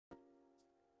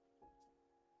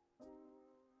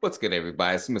What's good,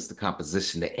 everybody? It's Mr.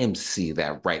 Composition, the MC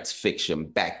that writes fiction,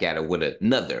 back at it with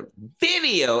another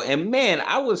video. And man,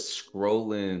 I was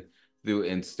scrolling through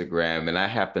Instagram and I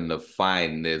happened to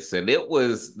find this, and it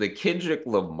was the Kendrick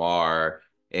Lamar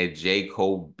and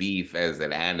Jcole beef as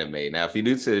an anime. Now, if you're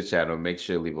new to the channel, make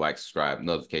sure to leave a like, subscribe,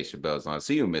 notification bells on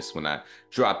so you miss when I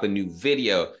drop a new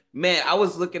video. Man, I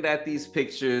was looking at these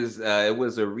pictures. It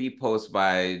was a repost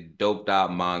by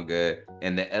Manga,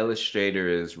 and the illustrator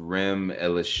is Rim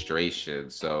Illustration.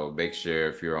 So make sure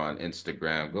if you're on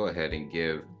Instagram, go ahead and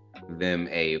give them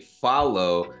a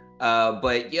follow.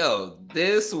 But yo,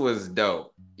 this was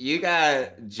dope. You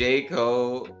got J.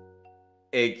 Cole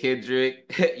and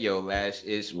Kendrick. Yo, Last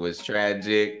Ish was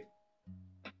tragic.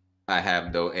 I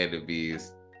have no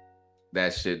enemies.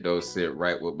 That shit don't sit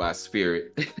right with my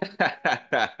spirit.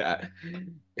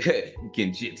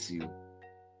 Genjitsu.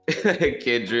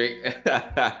 Kendrick.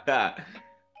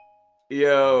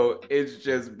 Yo, it's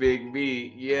just Big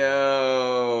Me.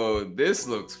 Yo, this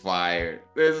looks fire.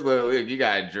 You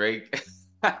got Drake.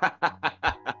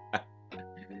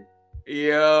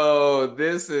 Yo,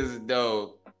 this is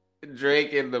dope.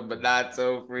 Drake in the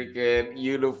Minato freaking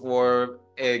uniform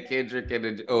and Kendrick in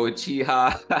the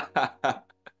Uchiha.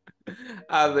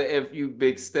 I'm the FU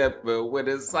big stepper with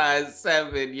a size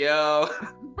 7, yo.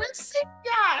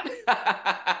 God.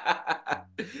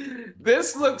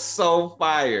 This looks so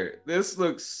fire. This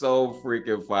looks so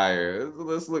freaking fire.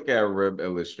 Let's look at Rim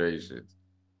illustrations.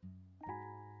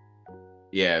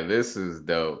 Yeah, this is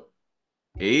dope.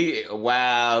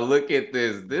 Wow, look at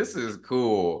this. This is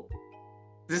cool.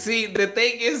 See, the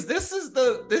thing is, this is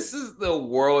the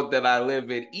world that I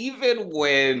live in. Even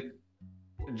when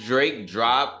Drake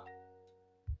dropping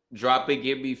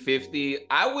Give Me 50,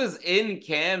 I was in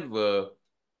Canva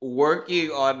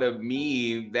working on a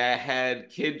meme that had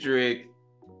Kendrick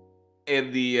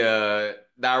in the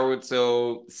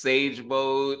Naruto Sage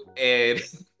mode and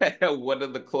one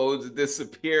of the clothes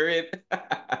disappearing.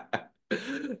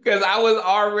 Because I was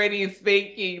already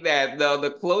thinking that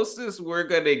the closest we're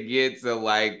gonna get to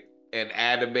like an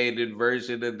animated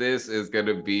version of this is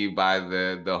gonna be by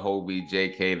the homie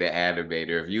JK the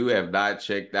animator. If you have not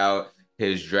checked out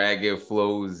his Dragon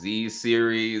Flow Z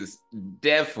series,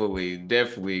 definitely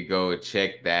go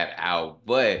check that out.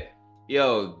 But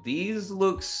yo, these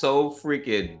look so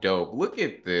freaking dope. Look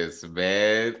at this,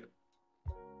 man.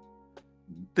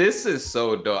 This is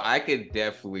so dope. I could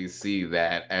definitely see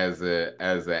that as an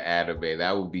anime.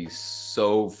 That would be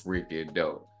so freaking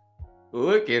dope.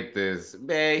 Look at this,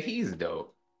 man. He's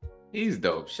dope. He's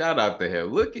dope. Shout out to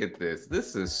him. Look at this.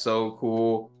 This is so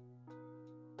cool.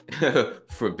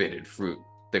 Forbidden fruit.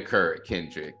 The current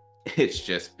Kendrick. It's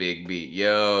just Big B.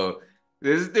 Yo,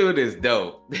 this dude is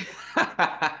dope.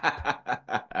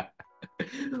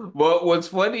 But what's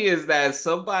funny is that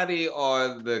somebody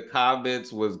on the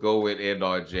comments was going in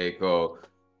on J. Cole.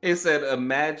 It said,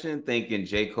 imagine thinking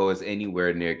J. Cole is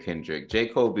anywhere near Kendrick. J.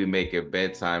 Cole be making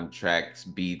bedtime tracks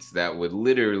beats that would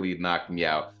literally knock me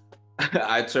out.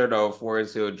 I turned on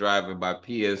Forest Hill Drive in my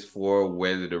PS4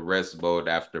 with the rest mode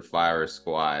after Fire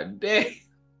Squad. Dang.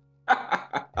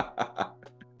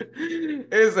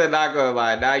 It's a not gonna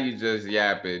lie. Now you just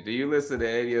yapping. Do you listen to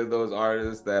any of those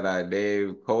artists that I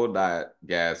named? Cole not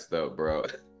gassed up, bro.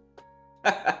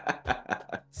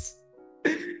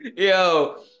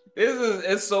 Yo,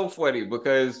 it's so funny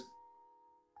because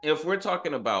if we're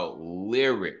talking about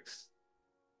lyrics,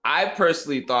 I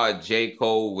personally thought J.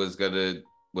 Cole was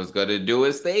gonna do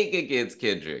his thing against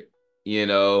Kendrick, you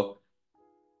know.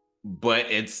 But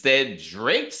instead,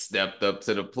 Drake stepped up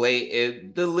to the plate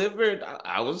and delivered.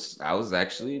 I was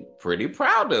actually pretty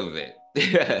proud of it.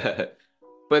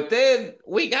 But then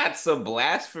we got some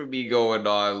blasphemy going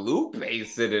on. Lupe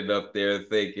sitting up there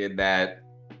thinking that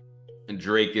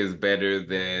Drake is better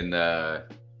than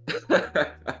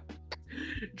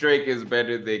Drake is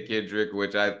better than Kendrick,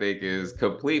 which I think is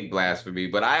complete blasphemy.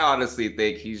 But I honestly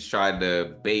think he's trying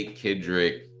to bait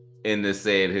Kendrick into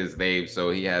saying his name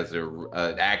so he has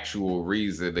an actual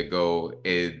reason to go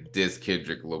and diss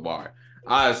Kendrick Lamar.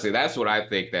 Honestly, that's what I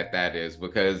think that is,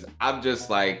 because I'm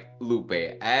just like,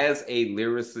 Lupe, as a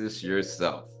lyricist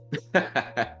yourself,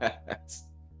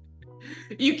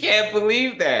 you can't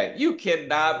believe that. You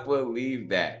cannot believe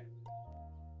that.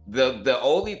 The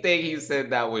only thing he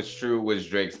said that was true was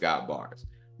Drake's got bars.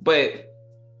 But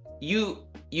you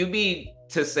mean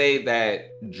to say that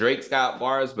Drake's got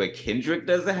bars, but Kendrick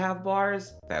doesn't have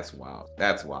bars? That's wild.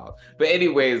 That's wild. But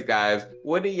anyways, guys,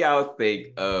 what do y'all think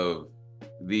of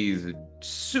these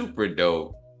super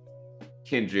dope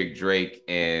Kendrick, Drake,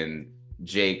 and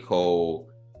J. Cole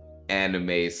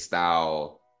anime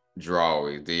style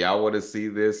drawing. Do y'all want to see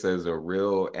this as a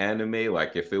real anime?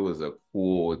 Like if it was a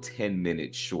cool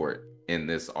 10-minute short in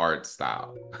this art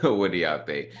style. What do y'all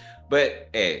think? But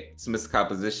hey, it's Mr.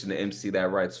 Composition, the MC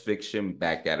that writes fiction,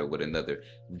 back at it with another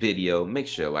video. Make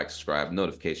sure to like, subscribe,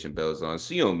 notification bells on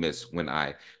so you don't miss when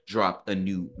I drop a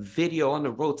new video on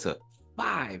the road to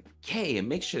 5K. And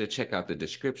make sure to check out the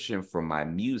description for my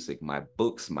music, my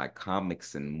books, my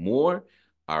comics, and more.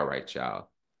 All right, y'all.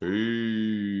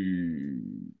 Peace.